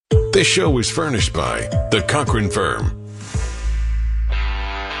This show is furnished by the Cochran Firm.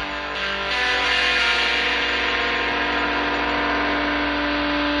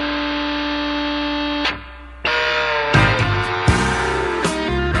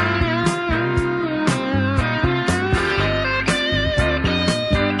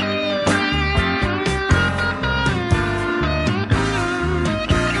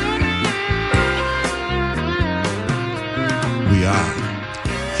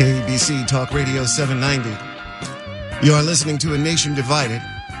 KBC Talk Radio 790. You are listening to A Nation Divided.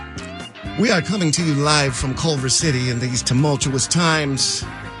 We are coming to you live from Culver City in these tumultuous times,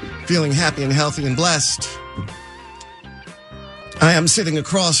 feeling happy and healthy and blessed. I am sitting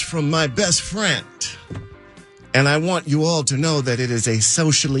across from my best friend, and I want you all to know that it is a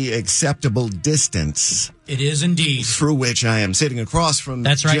socially acceptable distance. It is indeed. Through which I am sitting across from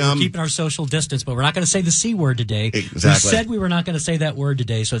That's right. Jim. We're keeping our social distance, but we're not going to say the C word today. Exactly. We said we were not going to say that word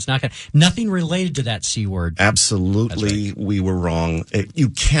today, so it's not going to, nothing related to that C word. Absolutely, right. We were wrong. You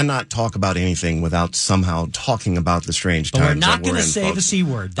cannot talk about anything without somehow talking about the strange times. But we're not going to say folks. the C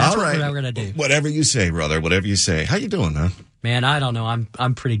word. That's all what right. we're going to do. Whatever you say, brother. Whatever you say. How you doing, man? Man, I don't know.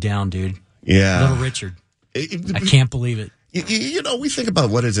 I'm pretty down, dude. Yeah. Little Richard. I can't believe it. You know, we think about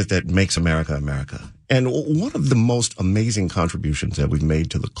what is it that makes America America. And one of the most amazing contributions that we've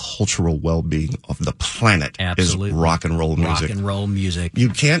made to the cultural well-being of the planet Absolutely. is rock and roll music. Rock and roll music. You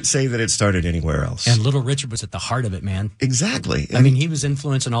can't say that it started anywhere else. And Little Richard was at the heart of it, man. Exactly. I mean, he was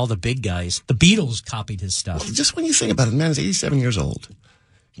influencing all the big guys. The Beatles copied his stuff. Just when you think about it, man, he's 87 years old.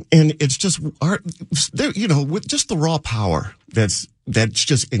 And it's just, you know, with just the raw power that's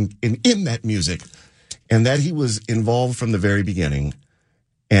just in that music. And that he was involved from the very beginning.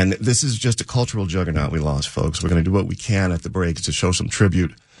 And this is just a cultural juggernaut we lost, folks. We're going to do what we can at the breaks to show some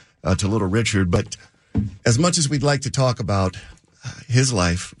tribute to Little Richard. But as much as we'd like to talk about his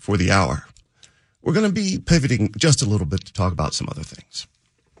life for the hour, we're going to be pivoting just a little bit to talk about some other things.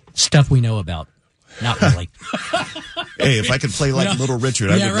 Stuff we know about. Not really. Hey, if I could play like Little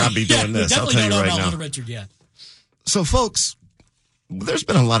Richard, I would not be doing this. I'll tell you right now. Little Richard, yeah. So, folks, there's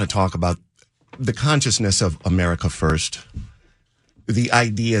been a lot of talk about the consciousness of America first, the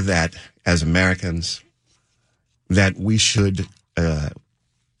idea that as Americans, that we should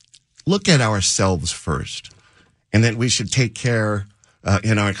look at ourselves first, and that we should take care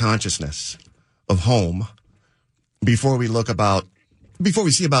in our consciousness of home before we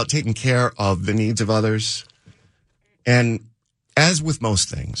see about taking care of the needs of others. And as with most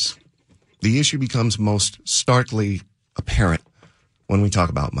things, the issue becomes most starkly apparent when we talk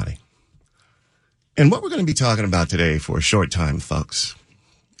about money. And what we're going to be talking about today for a short time, folks,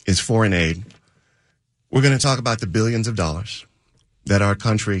 is foreign aid. We're going to talk about the billions of dollars that our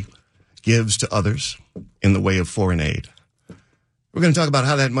country gives to others in the way of foreign aid. We're going to talk about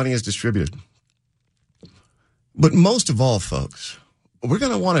how that money is distributed. But most of all, folks, we're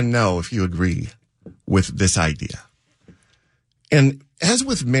going to want to know if you agree with this idea. And as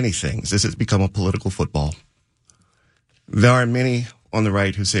with many things, this has become a political football. There are many on the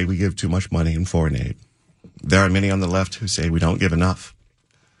right who say we give too much money in foreign aid. There are many on the left who say we don't give enough.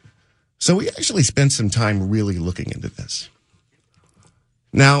 So we actually spent some time really looking into this.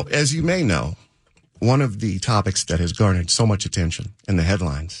 Now, as you may know, one of the topics that has garnered so much attention in the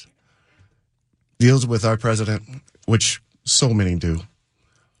headlines deals with our president, which so many do,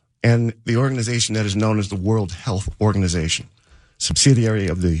 and the organization that is known as the World Health Organization, subsidiary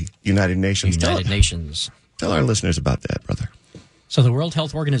of the United Nations. Tell our listeners about that, brother. So the World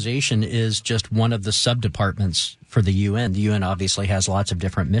Health Organization is just one of the sub-departments for the UN. The UN obviously has lots of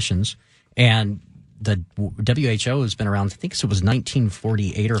different missions, and the WHO has been around, I think it was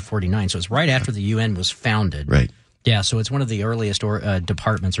 1948 or 49, so it's right after the UN was founded. Right. Yeah, so it's one of the earliest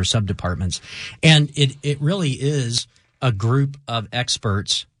departments or sub-departments, and it really is a group of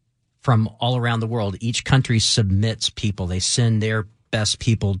experts from all around the world. Each country submits people. They send their best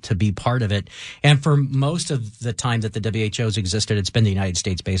people to be part of it. And for most of the time that the WHO has existed, it's been the United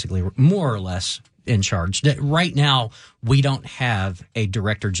States basically more or less in charge. Right now, we don't have a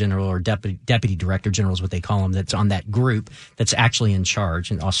director general or deputy director general is what they call them, that's on that group that's actually in charge,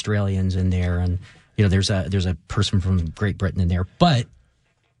 and Australians in there. And, you know, there's a person from Great Britain in there, but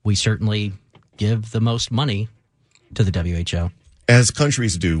we certainly give the most money to the WHO. As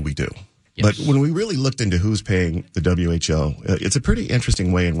countries do, we do. Yes. But when we really looked into who's paying the WHO, it's a pretty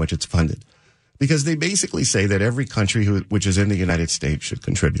interesting way in which it's funded. Because they basically say that every country which is in the United States should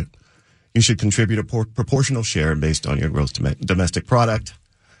contribute. You should contribute a proportional share based on your gross domestic product.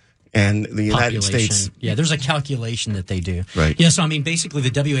 And the United States. Yeah, there's a calculation that they do. Right. Yeah, so I mean, basically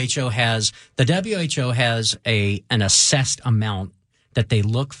the WHO has an assessed amount that they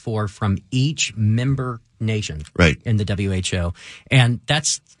look for from each member nation in the WHO. And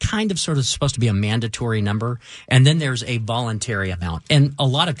that's kind of sort of supposed to be a mandatory number. And then there's a voluntary amount. And a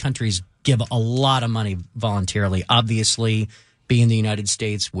lot of countries give a lot of money voluntarily. Obviously, being the United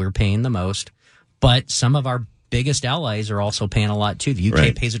States, we're paying the most. But some of our biggest allies are also paying a lot, too. The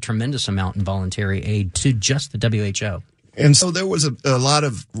UK pays a tremendous amount in voluntary aid to just the WHO. And so there was a lot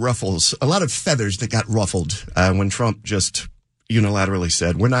of ruffles, a lot of feathers that got ruffled when Trump just unilaterally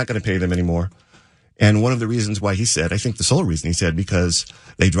said, we're not going to pay them anymore. And one of the reasons why he said, I think the sole reason he said, because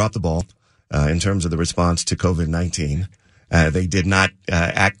they dropped the ball in terms of the response to COVID-19. They did not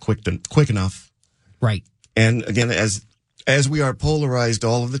act quick enough. Right. And again, as we are polarized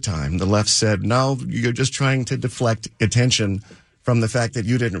all of the time, the left said, no, you're just trying to deflect attention from the fact that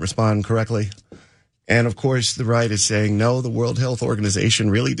you didn't respond correctly. And of course, the right is saying, no, the World Health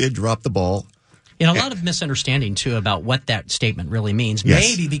Organization really did drop the ball. A lot of misunderstanding, too, about what that statement really means. Yes.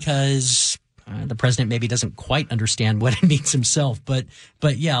 Maybe because the president maybe doesn't quite understand what it means himself. But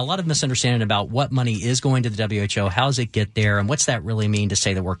yeah, a lot of misunderstanding about what money is going to the WHO, how does it get there, and what's that really mean to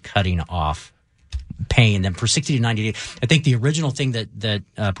say that we're cutting off paying them for 60 to 90 days. I think the original thing that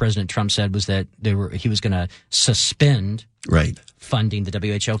President Trump said was that he was going to suspend funding the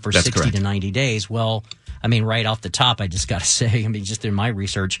WHO for 60 to 90 days. Well, I mean, right off the top, I just got to say, I mean, just in my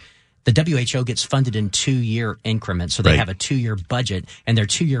research, the WHO gets funded in 2-year increments. So they have a 2-year budget, and their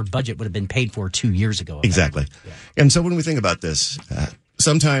 2-year budget would have been paid for 2 years ago. Exactly. Yeah. And so when we think about this,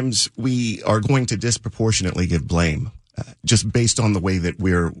 sometimes we are going to disproportionately give blame just based on the way that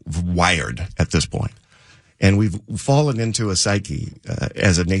we're wired at this point. And we've fallen into a psyche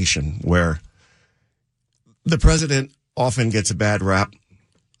as a nation where the president often gets a bad rap.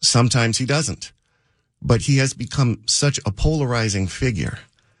 Sometimes he doesn't. But he has become such a polarizing figure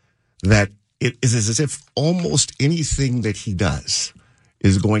that it is as if almost anything that he does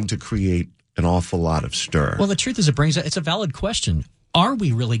is going to create an awful lot of stir. Well, the truth is, it's a valid question. Are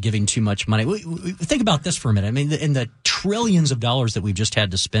we really giving too much money? Think about this for a minute. I mean, in the trillions of dollars that we've just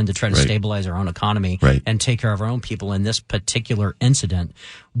had to spend to try to stabilize our own economy and take care of our own people in this particular incident,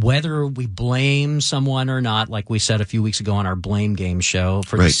 whether we blame someone or not, like we said a few weeks ago on our blame game show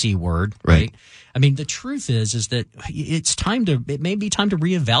for the C word, right? I mean, the truth is that it may be time to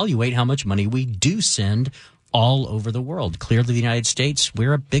reevaluate how much money we do send all over the world. Clearly, the United States,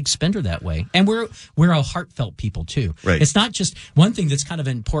 we're a big spender that way. And we're a heartfelt people, too. Right. It's not just one thing that's kind of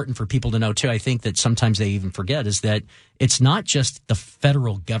important for people to know, too. I think that sometimes they even forget is that it's not just the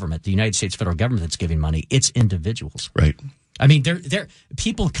federal government, the United States federal government that's giving money. It's individuals. Right. I mean,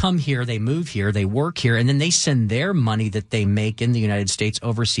 people come here, they move here, they work here, and then they send their money that they make in the United States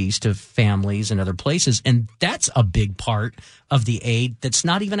overseas to families and other places. And that's a big part of the aid that's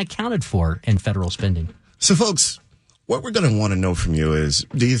not even accounted for in federal spending. So, folks, what we're going to want to know from you is,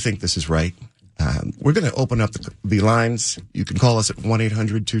 do you think this is right? We're going to open up the lines. You can call us at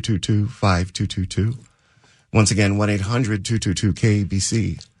 1-800-222-5222. Once again,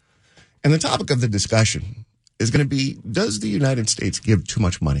 1-800-222-KBC. And the topic of the discussion is going to be, does the United States give too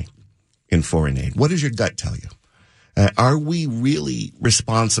much money in foreign aid? What does your gut tell you? Are we really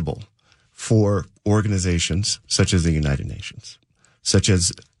responsible for organizations such as the United Nations, such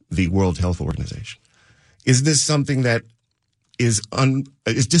as the World Health Organization? Is this something that is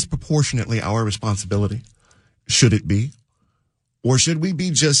disproportionately our responsibility? Should it be? Or should we be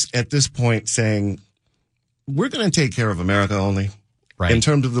just at this point saying, we're going to take care of America only in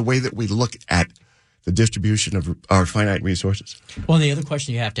terms of the way that we look at the distribution of our finite resources? Well, the other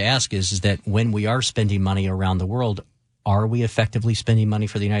question you have to ask is that when we are spending money around the world, are we effectively spending money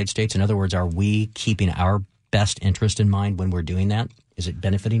for the United States? In other words, are we keeping our best interest in mind when we're doing that? Is it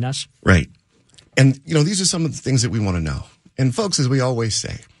benefiting us? Right. And, these are some of the things that we want to know. And folks, as we always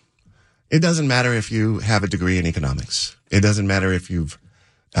say, it doesn't matter if you have a degree in economics. It doesn't matter if you've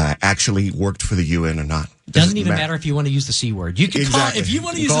actually worked for the UN or not. It doesn't even matter if you want to use the C word. You can call, if you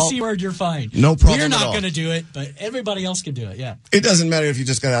want to use the C word, you're fine. No problem. We're not going to do it, but everybody else can do it. Yeah. It doesn't matter if you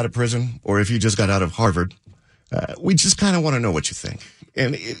just got out of prison or if you just got out of Harvard. We just kind of want to know what you think.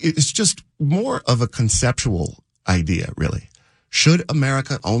 And it's just more of a conceptual idea, really. Should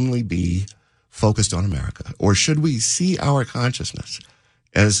America only be focused on America, or should we see our consciousness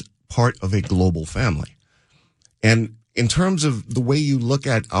as part of a global family? And in terms of the way you look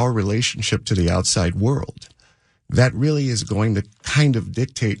at our relationship to the outside world, that really is going to kind of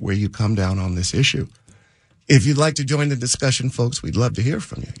dictate where you come down on this issue. If you'd like to join the discussion, folks, we'd love to hear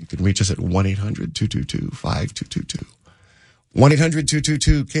from you. You can reach us at 1-800-222-5222.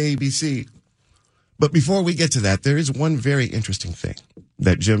 1-800-222-KBC. But before we get to that, there is one very interesting thing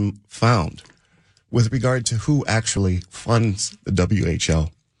that Jim found with regard to who actually funds the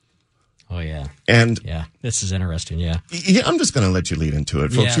WHO. Oh, yeah. And yeah, this is interesting. Yeah. I'm just going to let you lead into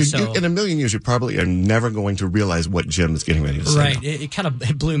it, folks. Yeah, In a million years, you probably are never going to realize what Jim is getting ready to say. Right. It kind of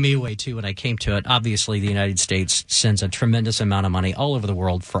blew me away, too, when I came to it. Obviously, the United States sends a tremendous amount of money all over the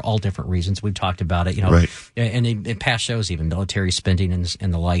world for all different reasons. We've talked about it, right. And in past shows, even military spending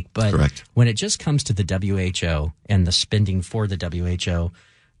and the like. But correct. When it just comes to the WHO and the spending for the WHO,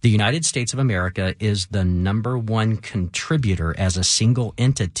 the United States of America is the number one contributor as a single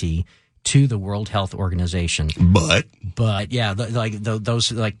entity to the World Health Organization. But yeah, those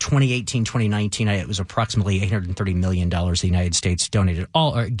 2018, 2019, it was approximately $830 million the United States donated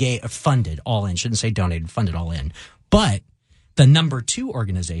funded all in. Shouldn't say donated, funded all in. But the number two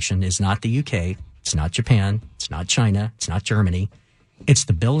organization is not the UK. It's not Japan. It's not China. It's not Germany. It's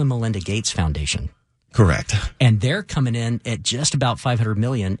the Bill and Melinda Gates Foundation. Correct. And they're coming in at just about $500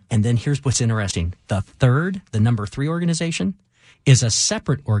 million. And then here's what's interesting. The number three organization is a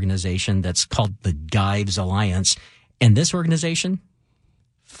separate organization that's called the Gyves Alliance. And this organization,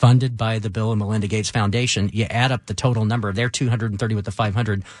 funded by the Bill and Melinda Gates Foundation, you add up the total number, they're 230 with the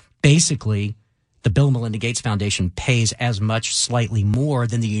 500. Basically, the Bill and Melinda Gates Foundation pays as much, slightly more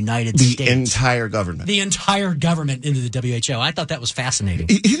than the United States. The entire government. The entire government into the WHO. I thought that was fascinating.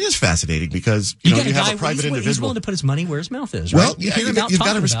 It is fascinating because you have a private individual. He's willing to put his money where his mouth is, right? Well, you've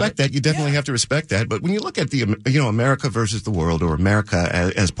got to respect that. You definitely have to respect that. But when you look at the, America versus the world, or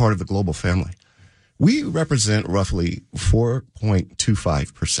America as part of the global family, we represent roughly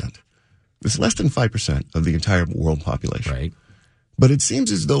 4.25%. It's less than 5% of the entire world population. Right. But it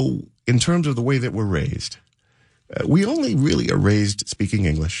seems as though, in terms of the way that we're raised, we only really are raised speaking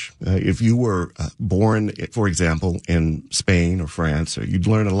English. If you were born, for example, in Spain or France, or you'd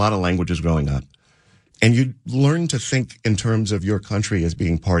learn a lot of languages growing up, and you'd learn to think in terms of your country as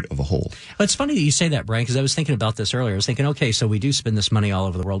being part of a whole. Well, it's funny that you say that, Brian, because I was thinking about this earlier. I was thinking, okay, so we do spend this money all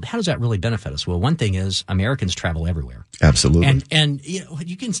over the world. How does that really benefit us? Well, one thing is Americans travel everywhere. Absolutely. And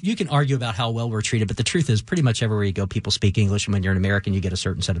you can argue about how well we're treated, but the truth is pretty much everywhere you go, people speak English, and when you're an American, you get a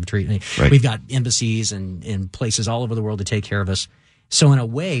certain set of treatment. Right. We've got embassies and places all over the world to take care of us. So in a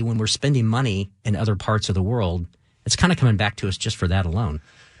way, when we're spending money in other parts of the world, it's kind of coming back to us just for that alone.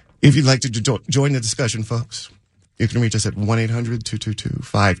 If you'd like to join the discussion, folks, you can reach us at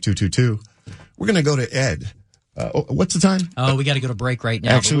 1-800-222-5222. We're going to go to Ed. What's the time? Oh, we got to go to break right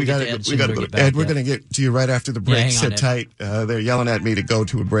now. Actually, we got to go to Ed. We're going to get to you right after the break. Sit tight. They're yelling at me to go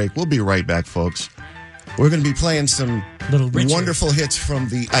to a break. We'll be right back, folks. We're going to be playing some wonderful hits from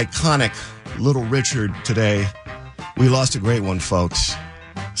the iconic Little Richard today. We lost a great one, folks.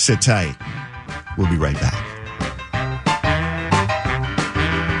 Sit tight. We'll be right back.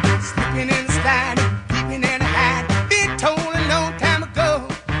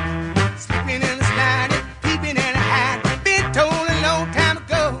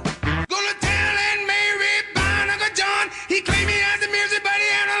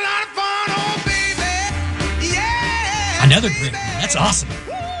 Another great one. That's awesome.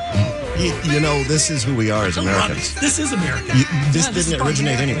 This is who we are as Americans. This is America. This didn't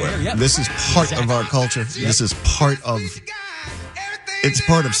originate anywhere. Yep. This is part of our culture. Yep. This is part of... It's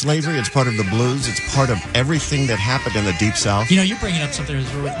part of slavery. It's part of the blues. It's part of everything that happened in the Deep South. You're bringing up something.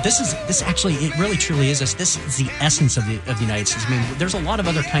 This actually, it really truly is this. This is the essence of the United States. I mean, there's a lot of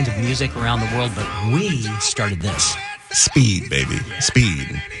other kinds of music around the world, but we started this. Speed, baby.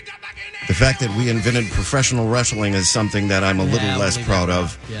 Speed. The fact that we invented professional wrestling is something that I'm a little less proud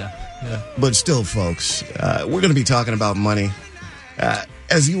of. Yeah. But still, folks, we're going to be talking about money.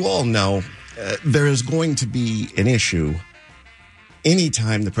 As you all know, there is going to be an issue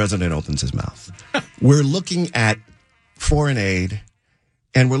anytime the president opens his mouth. We're looking at foreign aid,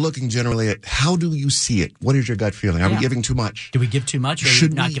 and we're looking generally at how do you see it? What is your gut feeling? Are we giving too much? Do we give too much? Or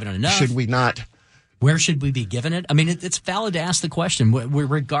should not we, giving it enough? Should we not? Where should we be giving it? I mean, it's valid to ask the question.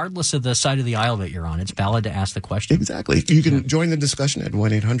 Regardless of the side of the aisle that you're on, it's valid to ask the question. Exactly. You can join the discussion at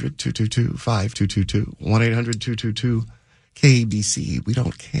 1-800-222-5222, 1-800-222-KBC. We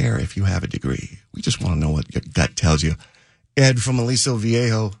don't care if you have a degree. We just want to know what your gut tells you. Ed from Aliso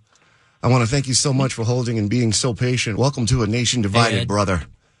Viejo, I want to thank you so much for holding and being so patient. Welcome to A Nation Divided, brother.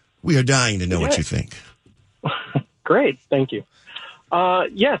 We are dying to know what you think. Great. Thank you. I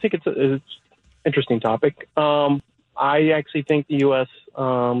think it's an interesting topic. I actually think the U.S.,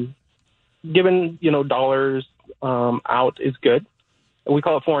 given, dollars out is good. And we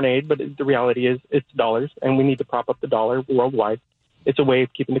call it foreign aid, but the reality is it's dollars, and we need to prop up the dollar worldwide. It's a way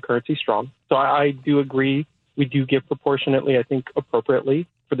of keeping the currency strong. So I do agree. We do give proportionately, I think, appropriately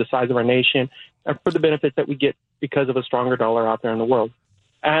for the size of our nation and for the benefits that we get because of a stronger dollar out there in the world.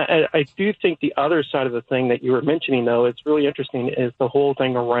 I do think the other side of the thing that you were mentioning, though, it's really interesting, is the whole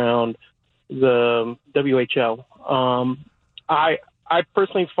thing around the WHO. I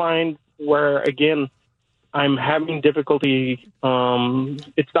personally find where, again, I'm having difficulty.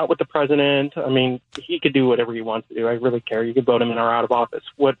 It's not with the president. I mean, he could do whatever he wants to do. I really care. You can vote him in or out of office.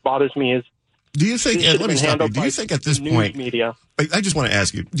 What bothers me is, do you think, let me stop you. Do you think at this point, media. I just want to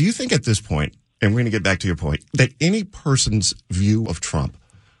ask you, do you think at this point, and we're going to get back to your point, that any person's view of Trump,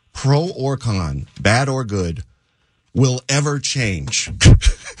 pro or con, bad or good, will ever change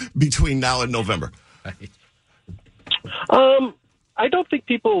between now and November? I don't think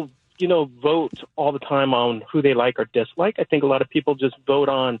people, vote all the time on who they like or dislike. I think a lot of people just vote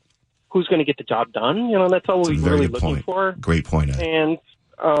on who's going to get the job done. That's all we're really looking for. Great point, Ed. And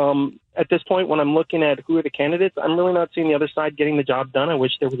at this point, when I'm looking at who are the candidates, I'm really not seeing the other side getting the job done. I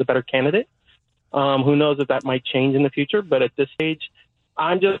wish there was a better candidate. Who knows if that might change in the future. But at this stage,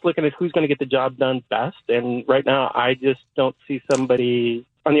 I'm just looking at who's going to get the job done best. And right now, I just don't see somebody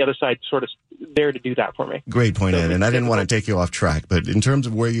on the other side sort of there to do that for me. Great point, Ed. And I didn't want to take you off track, but in terms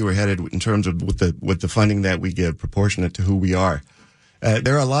of where you were headed, in terms of with the funding that we give proportionate to who we are,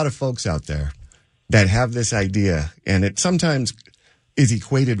 there are a lot of folks out there that have this idea, and it sometimes is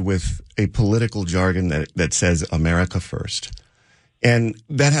equated with a political jargon that says America first. And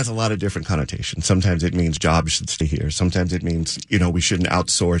that has a lot of different connotations. Sometimes it means jobs should stay here. Sometimes it means, we shouldn't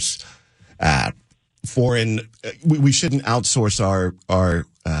outsource we shouldn't outsource our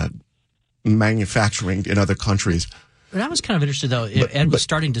manufacturing in other countries. But I was kind of interested, though. Ed was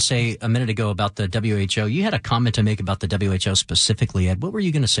starting to say a minute ago about the WHO. You had a comment to make about the WHO specifically, Ed. What were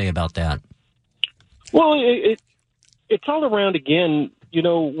you going to say about that? Well, it's all around, again,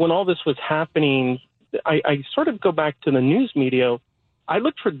 when all this was happening, I sort of go back to the news media. I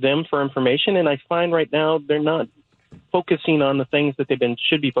look for them for information, and I find right now they're not focusing on the things that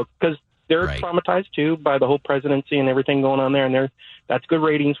should be focused, because they're traumatized too by the whole presidency and everything going on there, and that's good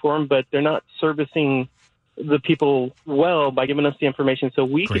ratings for them, but they're not servicing the people well by giving us the information so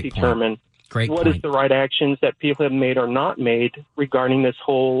we can determine what is the right actions that people have made or not made regarding this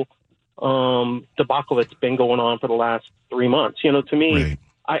whole debacle that's been going on for the last 3 months. To me,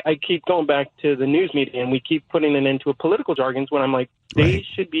 I keep going back to the news media, and we keep putting it into a political jargon when I'm like, they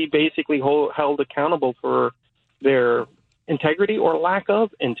should be basically held accountable for their integrity or lack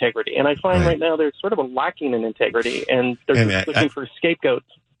of integrity. And I find right now there's sort of a lacking in integrity, and they're just looking for scapegoats.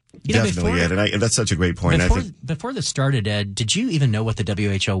 Definitely, Ed, and that's such a great point. Before this started, Ed, did you even know what the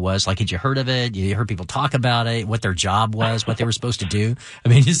WHO was? Like, had you heard of it? You heard people talk about it, what their job was, what they were supposed to do? I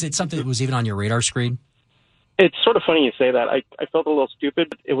mean, is it something that was even on your radar screen? It's sort of funny you say that. I felt a little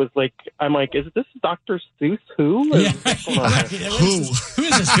stupid. It was like, I'm like, is this Dr. Seuss Who? Who is this Who?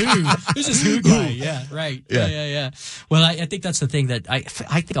 Who's this Who guy? Yeah, right. Yeah. Well, I think that's the thing that I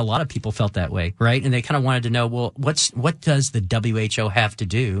think a lot of people felt that way, right? And they kind of wanted to know, well, what does the WHO have to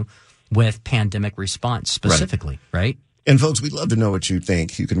do with pandemic response specifically, right? And folks, we'd love to know what you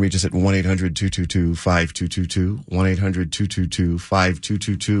think. You can reach us at 1-800-222-5222,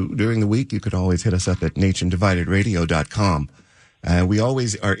 1-800-222-5222. During the week, you could always hit us up at nationdividedradio.com. We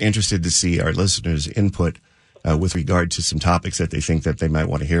always are interested to see our listeners' input with regard to some topics that they think that they might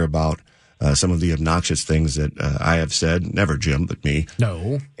want to hear about. Some of the obnoxious things that I have said, never Jim, but me.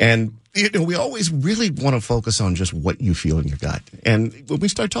 No. And we always really want to focus on just what you feel in your gut. And when we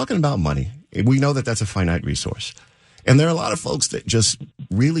start talking about money, we know that that's a finite resource. And there are a lot of folks that just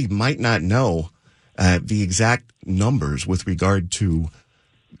really might not know the exact numbers with regard to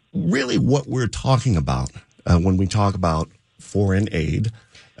really what we're talking about when we talk about foreign aid,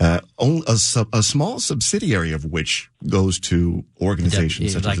 a small subsidiary of which goes to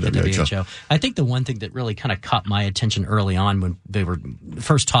organizations such as the WHO. I think the one thing that really kind of caught my attention early on when they were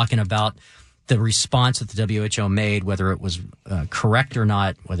first talking about the response that the WHO made, whether it was correct or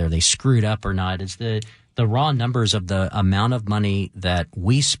not, whether they screwed up or not, is the raw numbers of the amount of money that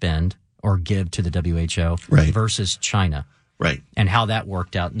we spend or give to the WHO versus China. Right. And how that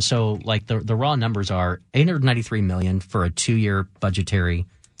worked out. And so, like, the raw numbers are $893 million for a 2-year budgetary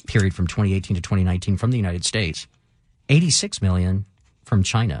period from 2018 to 2019 from the United States, $86 million from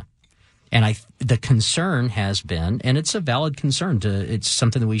China. And the concern has been, and it's a valid concern, it's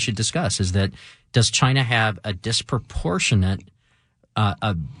something that we should discuss, is that does China have a disproportionate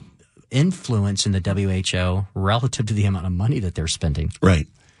influence in the WHO relative to the amount of money that they're spending? Right.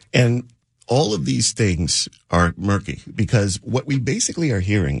 And all of these things are murky because what we basically are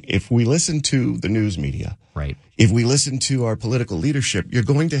hearing, if we listen to the news media, if we listen to our political leadership, you're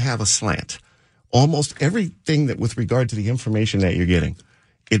going to have a slant. Almost everything that with regard to the information that you're getting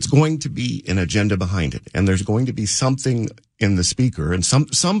it's going to be an agenda behind it. And there's going to be something in the speaker and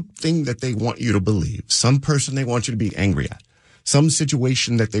something that they want you to believe, some person they want you to be angry at, some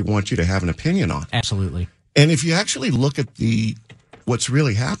situation that they want you to have an opinion on. Absolutely. And if you actually look at what's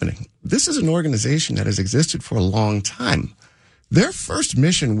really happening, this is an organization that has existed for a long time. Their first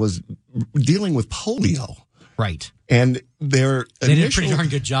mission was dealing with polio. Right. And they did a pretty darn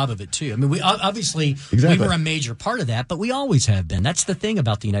good job of it, too. I mean, we obviously, we were a major part of that, but we always have been. That's the thing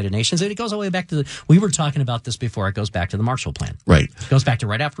about the United Nations. It goes all the way back to we were talking about this before. It goes back to the Marshall Plan. Right. It goes back to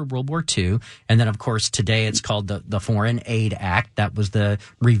right after World War II. And then, of course, today it's called the Foreign Aid Act. That was the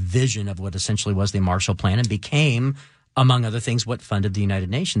revision of what essentially was the Marshall Plan and became, among other things, what funded the United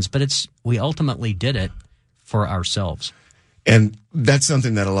Nations. But we ultimately did it for ourselves. And that's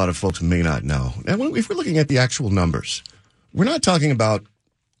something that a lot of folks may not know. And if we're looking at the actual numbers, we're not talking about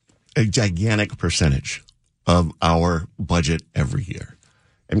a gigantic percentage of our budget every year.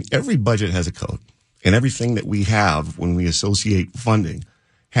 I mean, every budget has a code, and everything that we have when we associate funding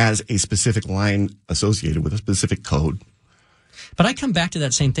has a specific line associated with a specific code. But I come back to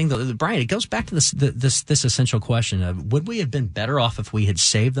that same thing, though, Brian. It goes back to this essential question of would we have been better off if we had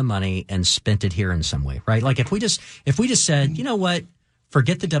saved the money and spent it here in some way, right? Like if we just said, you know what,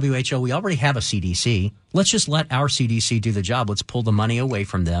 forget the WHO. We already have a CDC. Let's just let our CDC do the job. Let's pull the money away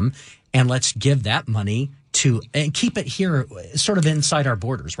from them and let's give that money and keep it here, sort of inside our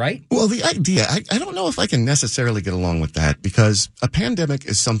borders, right? Well, the idea, I don't know if I can necessarily get along with that because a pandemic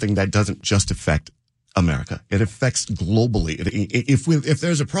is something that doesn't just affect America. It affects globally. If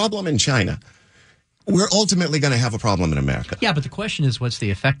there's a problem in China, we're ultimately going to have a problem in America. Yeah, but the question is, what's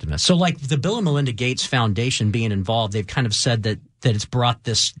the effectiveness? So like the Bill and Melinda Gates Foundation being involved, they've kind of said that it's brought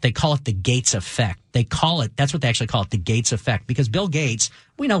this, they call it the Gates effect. That's what they actually call it, the Gates effect. Because Bill Gates,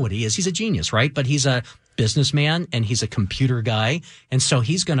 we know what he is. He's a genius, right? But he's a businessman and he's a computer guy. And so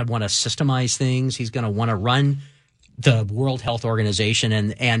he's going to want to systemize things. He's going to want to run the World Health Organization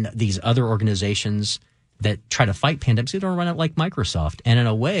and these other organizations that try to fight pandemics. They don't run it like Microsoft. And in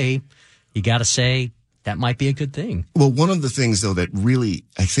a way, you got to say that might be a good thing. Well, one of the things, though, that really,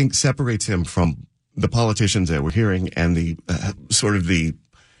 I think, separates him from the politicians that we're hearing and the sort of the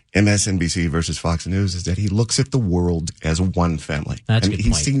MSNBC versus Fox News is that he looks at the world as one family. That's a good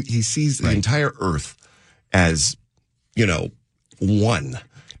point. He sees the entire earth as, one.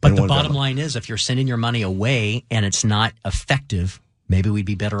 But the bottom line is, if you're sending your money away and it's not effective, maybe we'd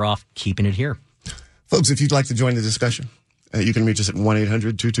be better off keeping it here. Folks, if you'd like to join the discussion, you can reach us at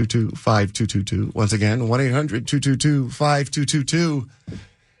 1-800-222-5222. Once again, 1-800-222-5222.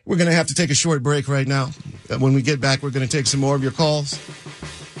 We're going to have to take a short break right now. When we get back, we're going to take some more of your calls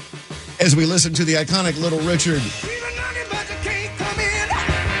as we listen to the iconic Little Richard.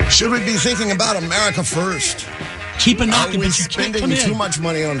 Should we be thinking about America first? Keep a knocking, but you can't come in. Are we spending too much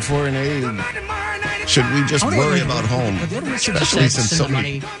money on foreign aid? Should we just worry about home? Especially since so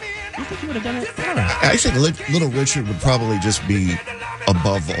many... You think he would have done it? I don't know. I think Little Richard would probably just be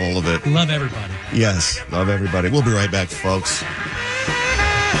above all of it. Love everybody. Yes, love everybody. We'll be right back, folks.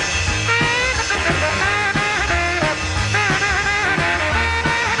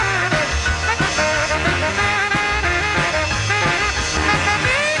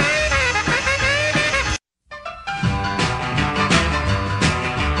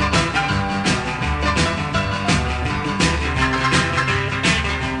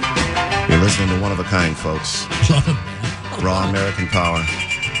 Listening to One of a Kind, folks. Love him. Raw American power.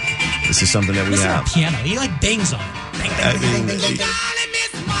 This is something that we have. Piano. He bangs on it. Bang, bang, bang.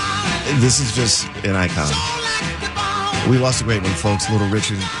 This is just an icon. We lost a great one, folks. Little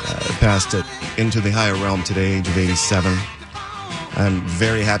Richard passed it into the higher realm today, age of 87. I'm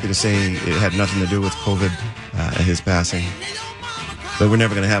very happy to say it had nothing to do with COVID, his passing. But we're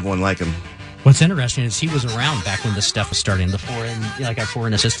never going to have one like him. What's interesting is he was around back when this stuff was starting. The our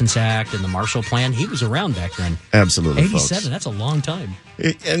Foreign Assistance Act and the Marshall Plan. He was around back then. Absolutely, 87, folks. That's a long time.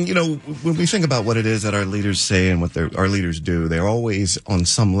 And, when we think about what it is that our leaders say and what our leaders do, they're always, on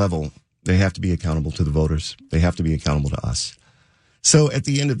some level, they have to be accountable to the voters. They have to be accountable to us. So at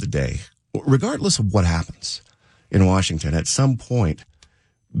the end of the day, regardless of what happens in Washington, at some point,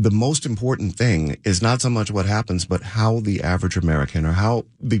 the most important thing is not so much what happens, but how the average American or how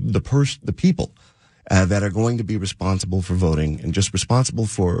the people that are going to be responsible for voting and just responsible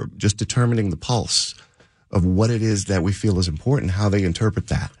for just determining the pulse of what it is that we feel is important, how they interpret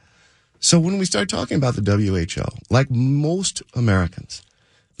that. So when we start talking about the WHO, like most Americans,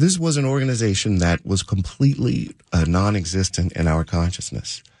 this was an organization that was completely non-existent in our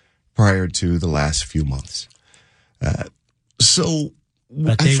consciousness prior to the last few months.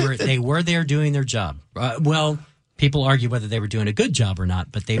 But they were there doing their job. People argue whether they were doing a good job or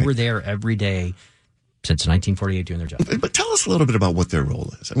not, but they were there every day since 1948 doing their job. But tell us a little bit about what their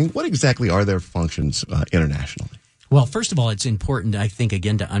role is. I mean, what exactly are their functions internationally? Well, first of all, it's important, I think,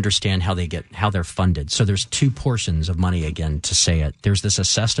 again, to understand how they're funded. So there's two portions of money, again, to say it. There's this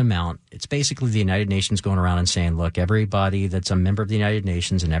assessed amount. It's basically the United Nations going around and saying, look, everybody that's a member of the United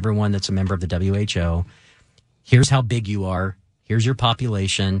Nations and everyone that's a member of the WHO, here's how big you are. Here's your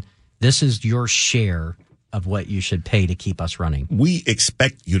population. This is your share of what you should pay to keep us running. We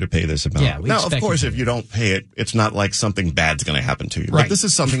expect you to pay this amount. Yeah, now, of course, if you don't pay it, it's not like something bad's going to happen to you. Right. But this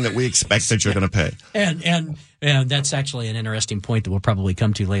is something that we expect that you're going to pay. And that's actually an interesting point that we'll probably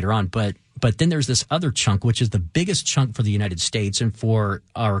come to later on. But then there's this other chunk, which is the biggest chunk for the United States and for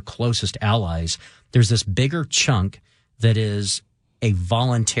our closest allies. There's this bigger chunk that is a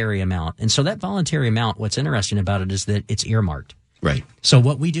voluntary amount. And so that voluntary amount, what's interesting about it is that it's earmarked. Right. So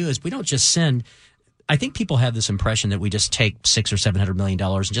what we do is we don't just send. I think people have this impression that we just take $600 or $700 million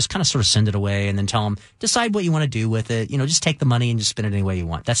and just kind of sort of send it away and then tell them, decide what you want to do with it. Just take the money and just spend it any way you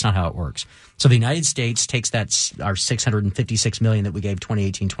want. That's not how it works. So the United States takes our $656 million that we gave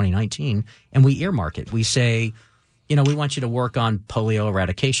 2018, 2019, and we earmark it. We say, we want you to work on polio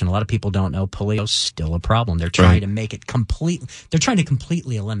eradication. A lot of people don't know polio's still a problem. They're trying to make it complete. They're trying to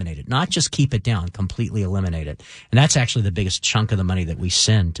completely eliminate it, not just keep it down, completely eliminate it. And that's actually the biggest chunk of the money that we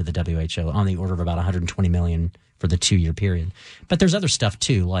send to the WHO, on the order of about $120 million for the 2-year period. But there's other stuff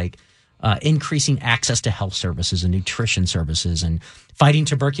too, like increasing access to health services and nutrition services and fighting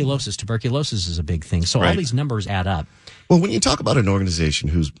tuberculosis. Tuberculosis is a big thing. So all these numbers add up. Well, when you talk about an organization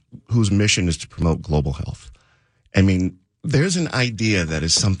whose mission is to promote global health, I mean, there's an idea that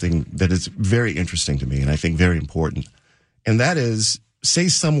is something that is very interesting to me and I think very important. And that is, say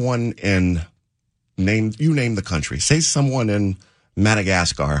someone name the country, say someone in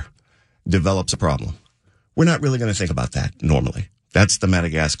Madagascar develops a problem. We're not really going to think about that normally. That's the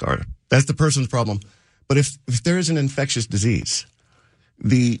Madagascar. That's the person's problem. But if there is an infectious disease,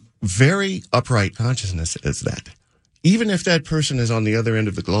 the very upright consciousness is that even if that person is on the other end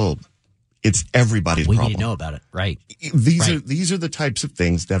of the globe, it's everybody's problem. We need to know about it, right? These are the types of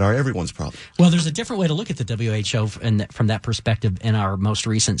things that are everyone's problem. Well, there's a different way to look at the WHO from that perspective in our most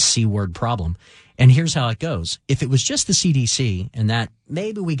recent C-word problem. And here's how it goes. If it was just the CDC and that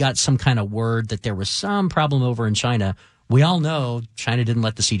maybe we got some kind of word that there was some problem over in China, we all know China didn't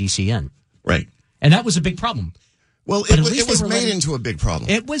let the CDC in. Right. And that was a big problem. Well, it was made into a big problem.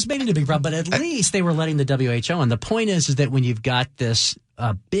 It was made into a big problem, but at least they were letting the WHO. And the point is that when you've got this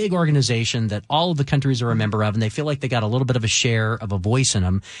big organization that all of the countries are a member of, and they feel like they got a little bit of a share of a voice in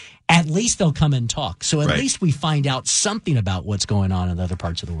them, at least they'll come and talk. So at least we find out something about what's going on in other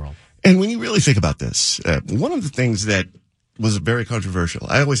parts of the world. And when you really think about this, one of the things that was very controversial,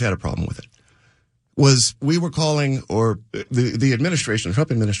 I always had a problem with it, was we were calling, or the administration, the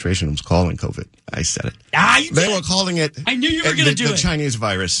Trump administration was calling COVID. I said it. They were calling it. I knew you were going to do it. The Chinese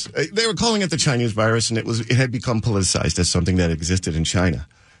virus. They were calling it the Chinese virus, and it had become politicized as something that existed in China.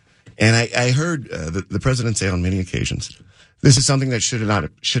 And I heard the president say on many occasions, this is something that should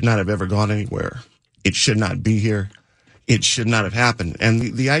not have ever gone anywhere. It should not be here. It should not have happened. And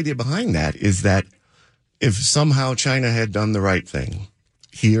the idea behind that is that if somehow China had done the right thing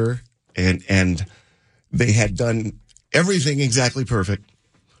here and they had done everything exactly perfect,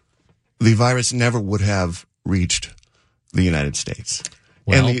 the virus never would have reached the United States.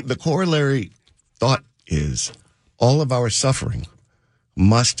 Well, and the corollary thought is all of our suffering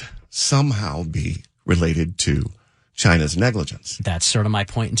must somehow be related to China's negligence. That's sort of my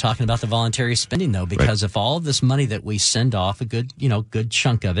point in talking about the voluntary spending, though, because if all of this money that we send off, a good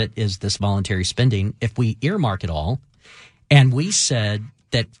chunk of it is this voluntary spending, if we earmark it all, and we said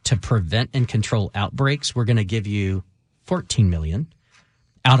that to prevent and control outbreaks, we're going to give you $14 million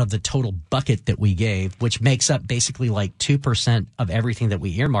out of the total bucket that we gave, which makes up basically like 2% of everything that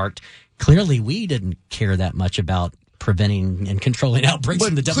we earmarked. Clearly, we didn't care that much about preventing and controlling outbreaks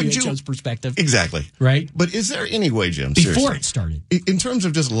from the WHO's perspective. Exactly. Right? But is there any way, Jim, before it started, in terms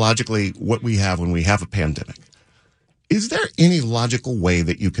of just logically what we have when we have a pandemic, is there any logical way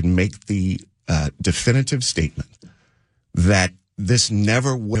that you can make the definitive statement that this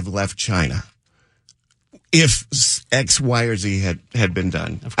never would have left China if X, Y, or Z had been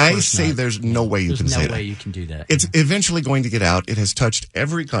done? I say not. There's no way you can say that. There's no way you can do that. It's eventually going to get out. It has touched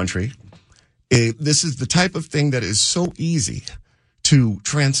every country. This is the type of thing that is so easy to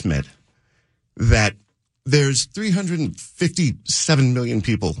transmit that there's 357 million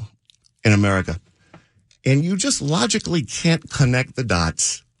people in America, and you just logically can't connect the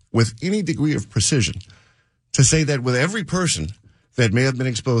dots with any degree of precision to say that with every person that may have been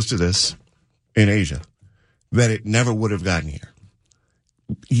exposed to this in Asia, that it never would have gotten here.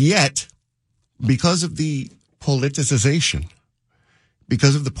 Yet, because of the politicization,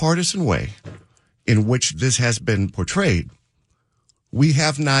 because of the partisan way in which this has been portrayed, we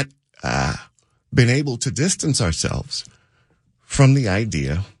have not been able to distance ourselves from the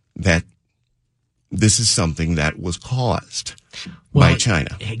idea that this is something that was caused by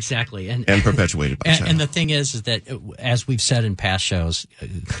China. Exactly. And perpetuated by China. And the thing is that, as we've said in past shows,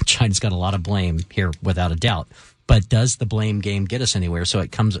 China's got a lot of blame here without a doubt. But does the blame game get us anywhere? So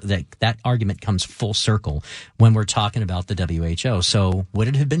it comes that argument comes full circle when we're talking about the WHO. So would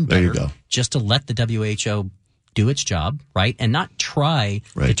it have been better just to let the WHO do its job, right? And not try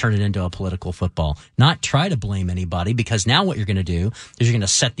to turn it into a political football, not try to blame anybody, because now what you're going to do is you're going to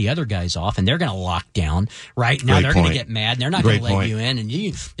set the other guys off and they're going to lock down, right? Now they're going to get mad and they're not going to let you in, and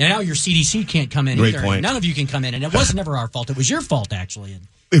now your CDC can't come in either. And none of you can come in, and it was never our fault. It was your fault, actually. And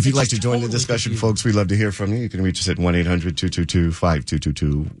if you'd like to join the discussion, folks, we'd love to hear from you. You can reach us at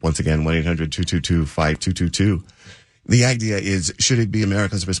 1-800-222-5222. Once again, 1-800-222-5222. The idea is, should it be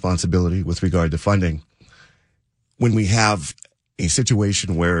America's responsibility with regard to funding when we have a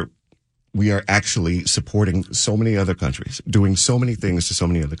situation where we are actually supporting so many other countries, doing so many things to so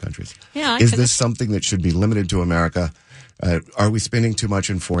many other countries? Is this something that should be limited to America? Are we spending too much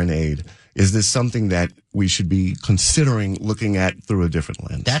in foreign aid? Is this something that we should be considering looking at through a different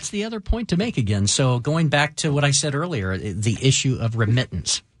lens? That's the other point to make again. So going back to what I said earlier, the issue of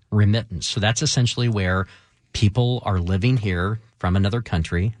remittance. So that's essentially where people are living here from another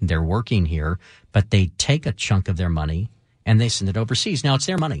country. They're working here, but they take a chunk of their money and they send it overseas. Now, it's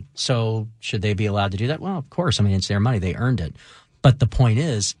their money. So should they be allowed to do that? Well, of course. I mean, it's their money. They earned it. But the point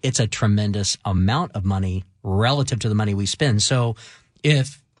is, it's a tremendous amount of money relative to the money we spend. So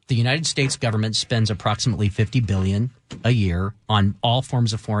if the United States government spends approximately $50 billion a year on all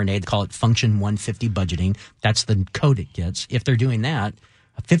forms of foreign aid, they call it Function 150 budgeting. That's the code it gets. If they're doing that,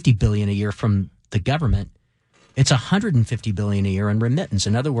 $50 billion a year from the government, it's $150 billion a year in remittance.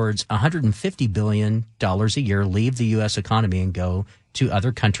 In other words, $150 billion a year leave the U.S. economy and go to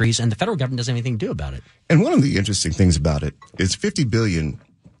other countries, and the federal government doesn't have anything to do about it. And one of the interesting things about it is $50 billion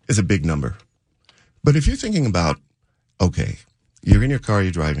is a big number. But if you're thinking about, okay, you're in your car,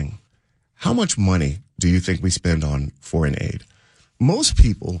 you're driving, how much money do you think we spend on foreign aid? Most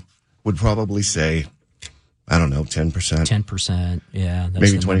people would probably say, I don't know, 10%. 10%, yeah.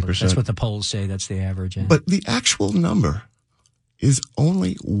 Maybe 20%. That's what the polls say. That's the average. Yeah. But the actual number is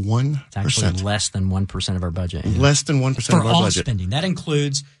only 1%. It's actually less than 1% of our budget. Yeah. Less than 1% of our budget. For all spending. That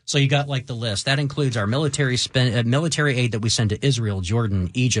includes, so you got like the list. That includes our military aid that we send to Israel,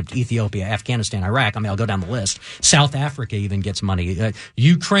 Jordan, Egypt, Ethiopia, Afghanistan, Iraq. I mean, I'll go down the list. South Africa even gets money.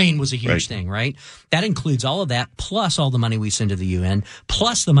 Ukraine was a huge thing, right? That includes all of that, plus all the money we send to the UN,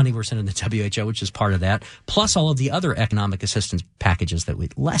 plus the money we're sending to the WHO, which is part of that, plus all of the other economic assistance packages that we,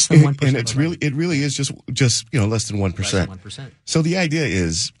 less than 1%. And it really is just less than 1%. Less than 1%. So the idea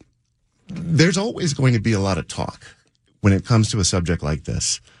is there's always going to be a lot of talk when it comes to a subject like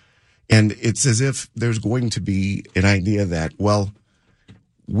this. And it's as if there's going to be an idea that, well,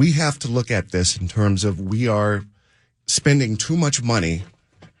 we have to look at this in terms of we are spending too much money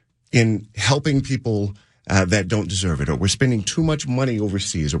in helping people that don't deserve it, or we're spending too much money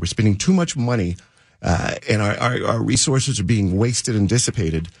overseas, or we're spending too much money and our resources are being wasted and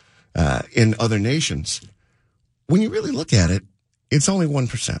dissipated in other nations. When you really look at it, it's only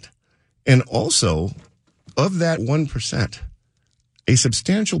 1%. And also, of that 1%, a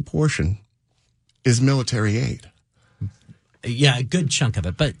substantial portion is military aid. Yeah, a good chunk of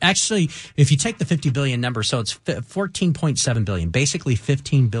it. But actually, if you take the 50 billion number, so it's 14.7 billion. Basically,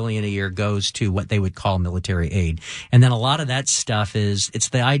 15 billion a year goes to what they would call military aid. And then a lot of that stuff it's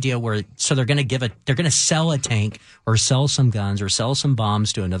the idea where, so they're going to sell a tank or sell some guns or sell some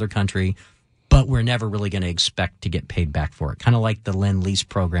bombs to another country, but we're never really going to expect to get paid back for it. Kind of like the Lend-Lease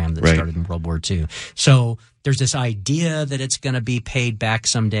program that started in World War II. So there's this idea that it's going to be paid back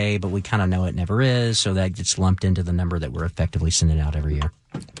someday, but we kind of know it never is. So that gets lumped into the number that we're effectively sending out every year.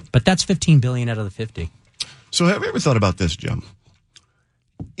 But that's 15 billion out of the 50. So have you ever thought about this, Jim?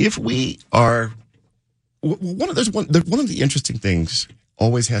 If we are one of the interesting things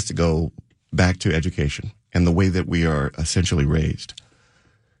always has to go back to education and the way that we are essentially raised.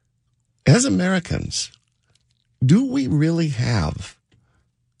 As Americans, do we really have,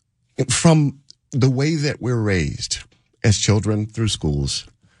 from the way that we're raised as children through schools,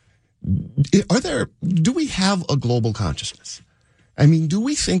 do we have a global consciousness? I mean, do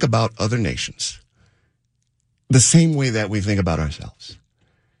we think about other nations the same way that we think about ourselves?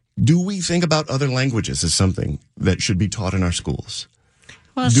 Do we think about other languages as something that should be taught in our schools?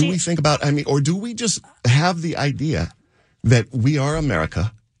 Well, do we think about, or do we just have the idea that we are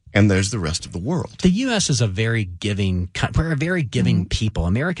America and there's the rest of the world? The U.S. is a very giving, we're a very giving people.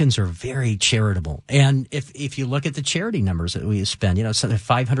 Americans are very charitable. And if you look at the charity numbers that we spend, it's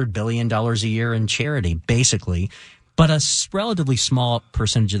 $500 billion a year in charity, basically. But a relatively small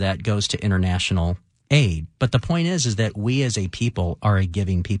percentage of that goes to international aid. But the point is that we as a people are a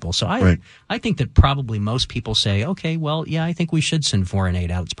giving people. So I think that probably most people say, okay, well, yeah, I think we should send foreign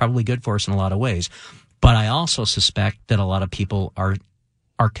aid out. It's probably good for us in a lot of ways. But I also suspect that a lot of people are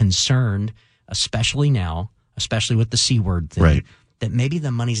concerned, especially now, especially with the C word thing, that maybe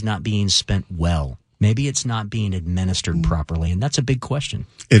the money's not being spent well. Maybe it's not being administered properly. And that's a big question.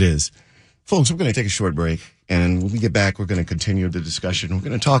 It is. Folks, we're going to take a short break, and when we get back, we're going to continue the discussion. We're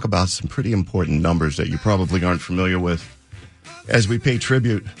going to talk about some pretty important numbers that you probably aren't familiar with as we pay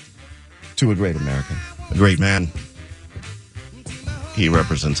tribute to a great American, a great man. He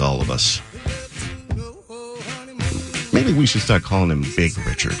represents all of us. Maybe we should start calling him Big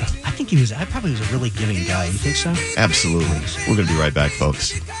Richard. I probably was a really giving guy. You think so? Absolutely. We're going to be right back,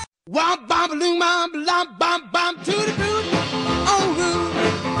 folks. Womp bom loom bom lom bom bom to the boot on root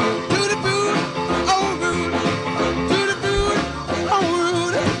to the boot on root to the boot on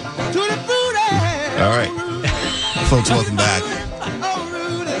root to the boot. All right, folks, welcome back.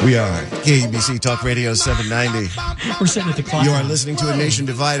 We are KBC Talk Radio 790. We're sitting at the clock. You are listening to A Nation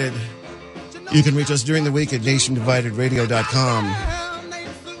Divided. You can reach us during the week at nationdividedradio.com.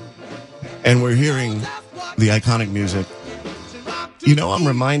 And we're hearing the iconic music. I'm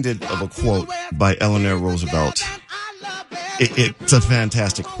reminded of a quote by Eleanor Roosevelt. It's a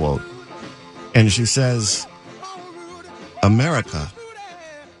fantastic quote. And she says, America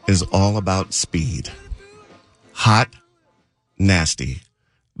is all about speed. Hot, nasty,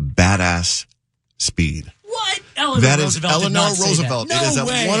 badass speed. What? That is Eleanor Roosevelt. No it is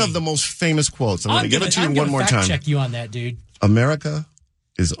way. One of the most famous quotes. I'm going to give it to you one more time. Check you on that, dude. America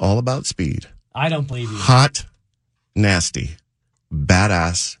is all about speed. I don't believe you. Hot, nasty,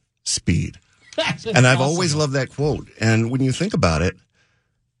 badass speed. And I've always loved that quote. And when you think about it,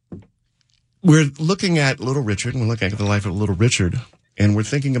 we're looking at Little Richard, and we're looking at the life of Little Richard, and we're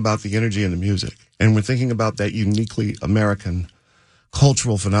thinking about the energy in the music, and we're thinking about that uniquely American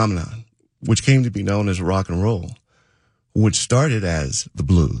cultural phenomenon, which came to be known as rock and roll, which started as the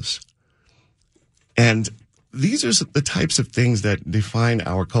blues. And these are the types of things that define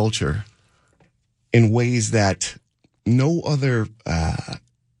our culture in ways that no other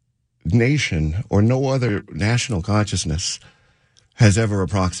nation or no other national consciousness has ever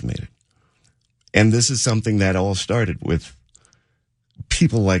approximated. And this is something that all started with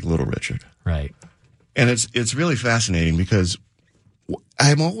people like Little Richard. Right. And it's really fascinating because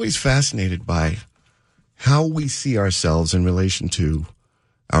I'm always fascinated by how we see ourselves in relation to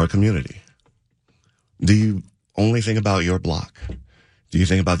our community. Do you only think about your block? Do you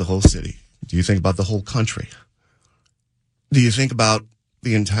think about the whole city? Do you think about the whole country? Do you think about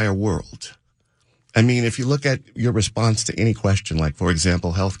the entire world? I mean, if you look at your response to any question, like, for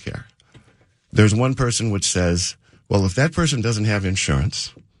example, healthcare, there's one person which says, well, if that person doesn't have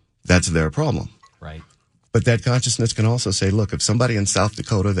insurance, that's their problem. Right. But that consciousness can also say, look, if somebody in South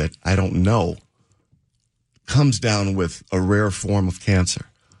Dakota that I don't know comes down with a rare form of cancer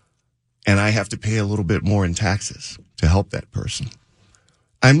and I have to pay a little bit more in taxes to help that person,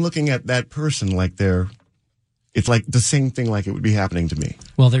 I'm looking at that person like it's like the same thing like it would be happening to me.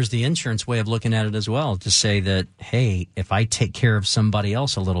 Well, there's the insurance way of looking at it as well, to say that, hey, if I take care of somebody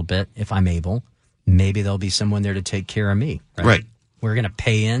else a little bit, if I'm able, maybe there'll be someone there to take care of me. Right. We're going to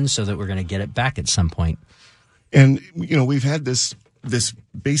pay in so that we're going to get it back at some point. And, we've had this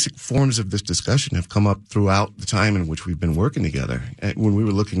basic forms of this discussion have come up throughout the time in which we've been working together. And when we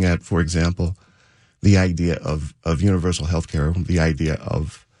were looking at, for example, the idea of universal health care, the idea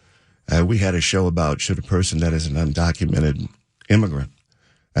of, we had a show about should a person that is an undocumented immigrant,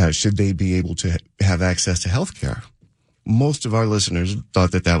 should they be able to have access to health care? Most of our listeners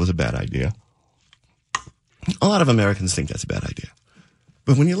thought that was a bad idea. A lot of Americans think that's a bad idea.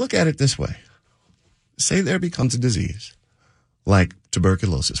 But when you look at it this way, say there becomes a disease, like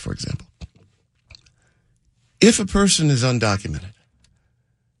tuberculosis, for example. If a person is undocumented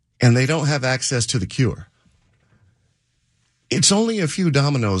and they don't have access to the cure, it's only a few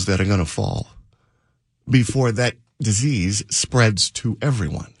dominoes that are going to fall before that disease spreads to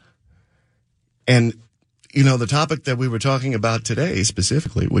everyone. And, the topic that we were talking about today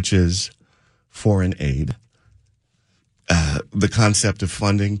specifically, which is foreign aid, the concept of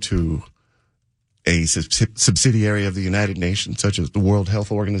funding to a subsidiary of the United Nations, such as the World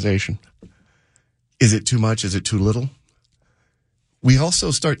Health Organization. Is it too much? Is it too little? we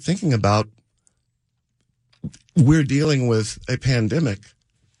also start thinking about we're dealing with a pandemic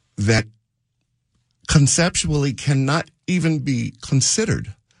that conceptually cannot even be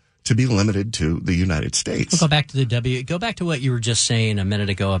considered to be limited to the United States. We'll go back to what you were just saying a minute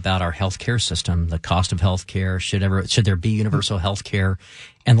ago about our healthcare system, the cost of healthcare. Should there be universal healthcare?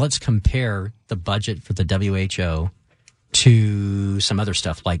 And let's compare the budget for the WHO to some other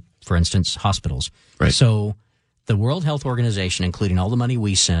stuff, like, for instance, hospitals. Right. So the World Health Organization, including all the money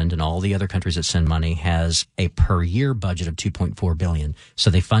we send and all the other countries that send money, has a per year budget of $2.4 billion. So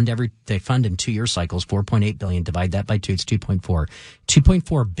they fund in 2 year cycles, $4.8 billion. Divide that by 2, it's 2.4.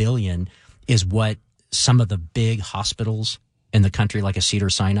 $2.4 billion is what some of the big hospitals in the country, like a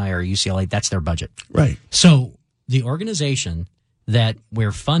Cedars-Sinai or UCLA, that's their budget. Right. So the organization that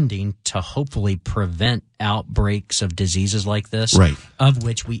we're funding to hopefully prevent outbreaks of diseases like this, right, of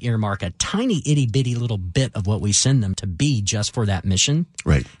which we earmark a tiny itty-bitty little bit of what we send them to be just for that mission.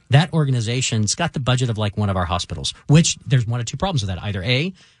 Right. That organization's got the budget of like one of our hospitals, which there's one of two problems with that. Either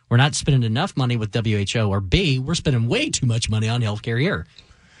A, we're not spending enough money with WHO, or B, we're spending way too much money on healthcare here.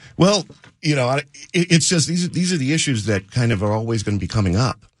 Well, it's just these are the issues that kind of are always going to be coming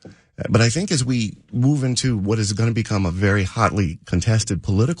up. But I think as we move into what is going to become a very hotly contested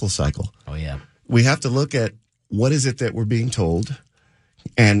political cycle, we have to look at what is it that we're being told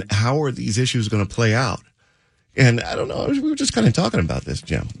and how are these issues going to play out. And I don't know, we were just kind of talking about this,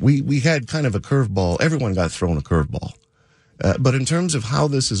 Jim. We had kind of a curveball. Everyone got thrown a curveball. But in terms of how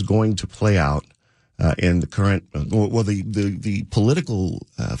this is going to play out in the current, the political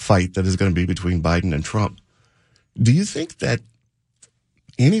fight that is going to be between Biden and Trump, do you think that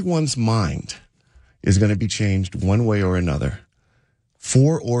anyone's mind is going to be changed one way or another,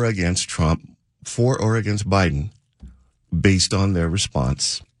 for or against Trump, for or against Biden, based on their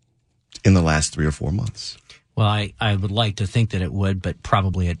response in the last 3 or 4 months? Well, I would like to think that it would, but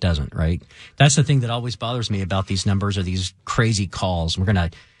probably it doesn't, right? That's the thing that always bothers me about these numbers or these crazy calls. We're going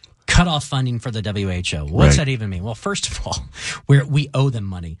to cut off funding for the WHO. What's that even mean? Well, first of all, we owe them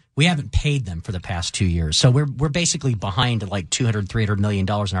money. We haven't paid them for the past 2 years. So we're basically behind like $200-300 million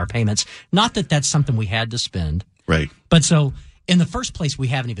in our payments. Not that that's something we had to spend. Right. But so in the first place, we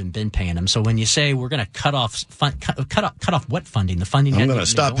haven't even been paying them. So when you say we're going to cut off what funding? The funding. I'm going to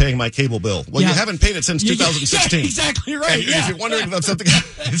stop paying my cable bill. Well, you haven't paid it since 2016. Exactly right. And if you're wondering about something,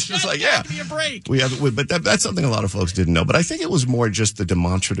 it's just like, give me a break. But that's something a lot of folks didn't know. But I think it was more just the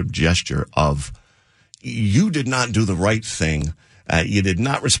demonstrative gesture of you did not do the right thing. You did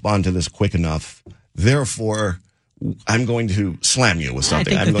not respond to this quick enough. Therefore, I'm going to slam you with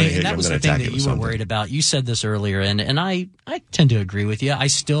something. I'm going to hit you. That was the thing that you were worried about. You said this earlier, and I tend to agree with you. I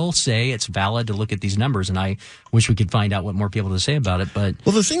still say it's valid to look at these numbers, and I wish we could find out what more people to say about it. But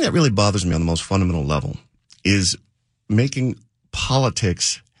well, the thing that really bothers me on the most fundamental level is making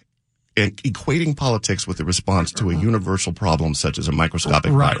politics and equating politics with the response to a universal problem such as a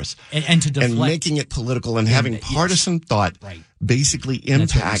microscopic virus, and to deflect, and making it political and having partisan thought basically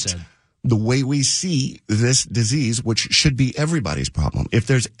impact the way we see this disease, which should be everybody's problem. If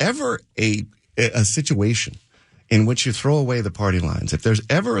there's ever a situation in which you throw away the party lines, if there's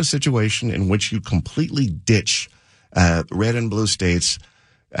ever a situation in which you completely ditch red and blue states,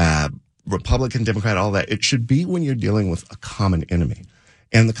 Republican, Democrat, all that, it should be when you're dealing with a common enemy.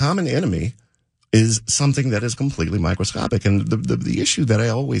 And the common enemy is something that is completely microscopic. And the issue that I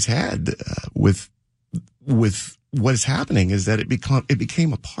always had with what is happening is that it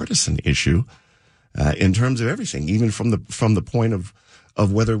became a partisan issue in terms of everything, even from the point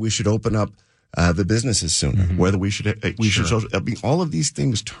of whether we should open up the businesses sooner, whether we should all of these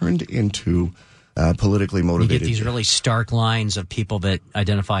things turned into politically motivated. You get these really stark lines of people that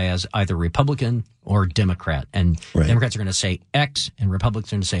identify as either Republican or Democrat, and Democrats are going to say X and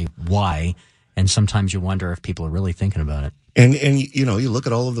Republicans are going to say Y, and sometimes you wonder if people are really thinking about it. And you look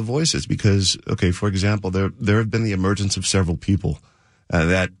at all of the voices because, okay, for example, there have been the emergence of several people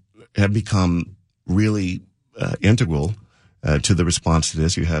that have become really integral to the response to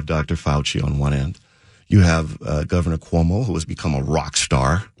this. You have Dr. Fauci on one end. You have Governor Cuomo, who has become a rock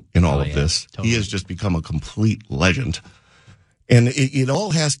star in all of this. Totally. He has just become a complete legend. And it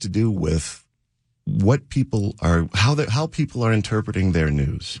all has to do with what people are, how people are interpreting their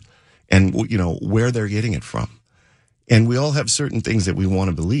news and, where they're getting it from. And we all have certain things that we want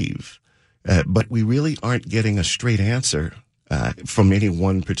to believe, but we really aren't getting a straight answer from any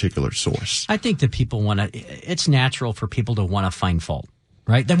one particular source. I think that people it's natural for people to want to find fault.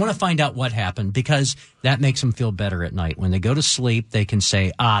 Right? They want to find out what happened because that makes them feel better at night. When they go to sleep, they can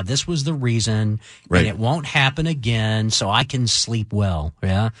say, this was the reason, and it won't happen again, so I can sleep well.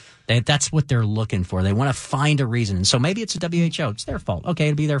 Yeah? That's what they're looking for. They want to find a reason. And so maybe it's the WHO. It's their fault. Okay,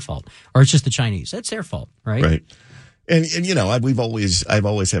 it'll be their fault. Or it's just the Chinese. It's their fault, right? Right. And you know, I've always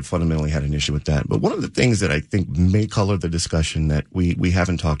fundamentally had an issue with that. But one of the things that I think may color the discussion that we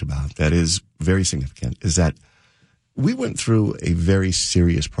haven't talked about that is very significant is that we went through a very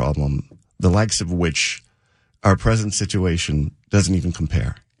serious problem, the likes of which our present situation doesn't even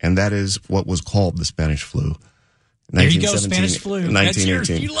compare. And that is what was called the Spanish flu. There you go, Spanish flu.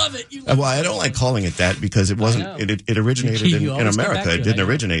 1918. You love it. Well, I don't like calling it that because it wasn't. It originated in America. It didn't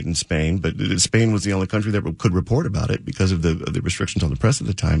originate in Spain, but Spain was the only country that could report about it because of the restrictions on the press at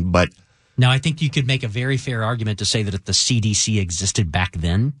the time. But now, I think you could make a very fair argument to say that if the CDC existed back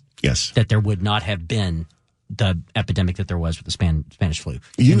then, yes, that there would not have been the epidemic that there was with the Spanish flu.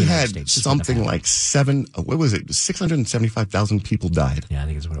 You had something like 675,000 people died. Yeah, I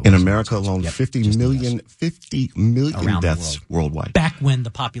think it's what it was. In America alone, 50 million deaths worldwide. Back when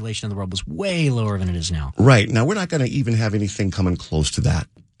the population of the world was way lower than it is now. Right. Now, we're not going to even have anything coming close to that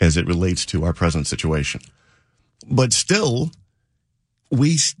as it relates to our present situation. But still,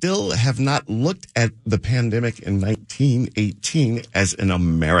 we still have not looked at the pandemic in 1918 as an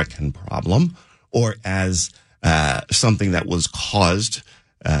American problem or as something that was caused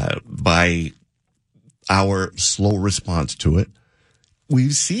by our slow response to it. We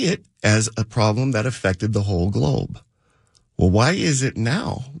see it as a problem that affected the whole globe. Well, why is it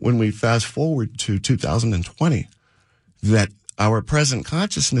now, when we fast forward to 2020, that our present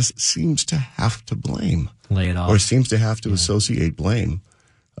consciousness seems to have to blame? Lay it off. Or seems to have to associate blame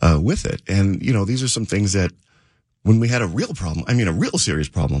with it. And, you know, these are some things that when we had a real problem, a real serious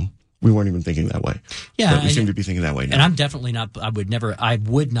problem, we weren't even thinking that way. Yeah, but we seem to be thinking that way now. And I'm definitely not. I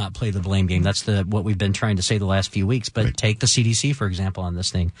would not play the blame game. That's what we've been trying to say the last few weeks. But take the CDC for example on this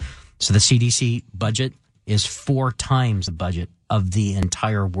thing. So the CDC budget is 4 times the budget of the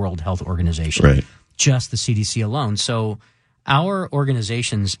entire World Health Organization. Right. Just the CDC alone. So our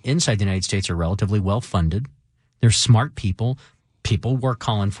organizations inside the United States are relatively well funded. They're smart people. People were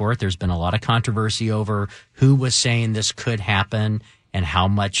calling for it. There's been a lot of controversy over who was saying this could happen and how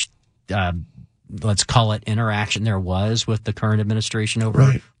much. Let's call it interaction there was with the current administration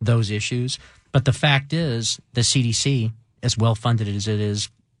over those issues. But the fact is the CDC, as well funded as it is,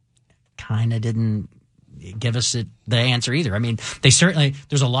 kind of didn't give us the answer either. I mean, they certainly,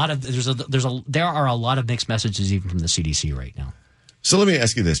 there are a lot of mixed messages even from the CDC right now. So let me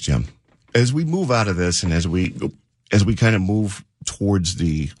ask you this, Jim. As we move out of this and as we kind of move towards do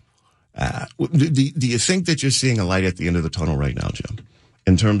you think that you're seeing a light at the end of the tunnel right now, Jim?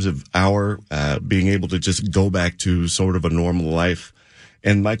 In terms of our being able to just go back to sort of a normal life.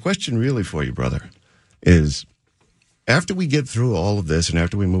 And my question really for you, brother, is after we get through all of this and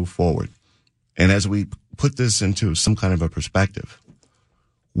after we move forward, and as we put this into some kind of a perspective,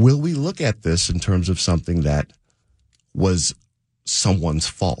 will we look at this in terms of something that was someone's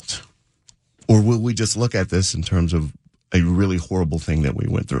fault? Or will we just look at this in terms of a really horrible thing that we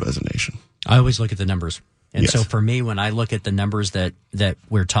went through as a nation? I always look at the numbers. And Yes. so for me, when I look at the numbers that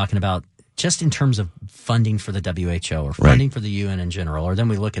we're talking about, just in terms of funding for the WHO or funding for the UN in general, or then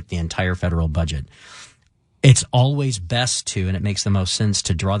we look at the entire federal budget, it's always best to, and it makes the most sense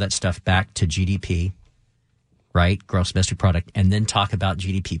to draw that stuff back to GDP, right? Gross domestic product, and then talk about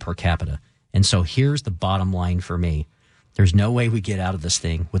GDP per capita. And so here's the bottom line for me. There's no way we get out of this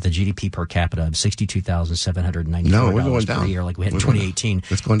thing with a GDP per capita of $62,794 per year like we had in 2018.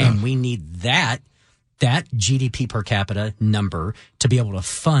 It's going down. And we need that GDP per capita number to be able to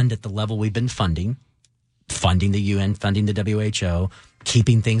fund at the level we've been funding the UN, funding the WHO,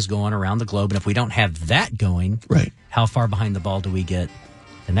 keeping things going around the globe. And if we don't have that going, how far behind the ball do we get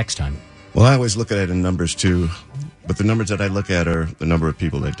the next time? Well, I always look at it in numbers too, but the numbers that I look at are the number of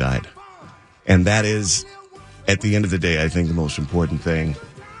people that died. And that is, at the end of the day, I think the most important thing.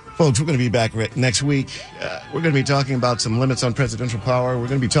 Folks, we're going to be back next week. We're going to be talking about some limits on presidential power. We're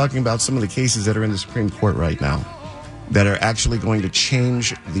going to be talking about some of the cases that are in the Supreme Court right now that are actually going to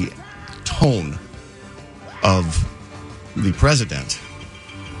change the tone of the president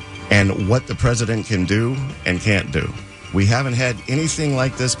and what the president can do and can't do. We haven't had anything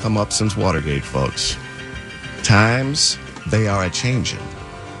like this come up since Watergate, folks. Times, they are a-changing.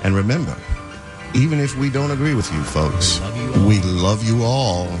 And remember, even if we don't agree with you, folks, we love you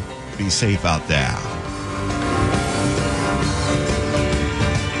all. Be safe out there.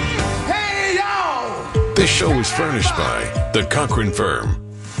 This show is furnished by The Cochran Firm.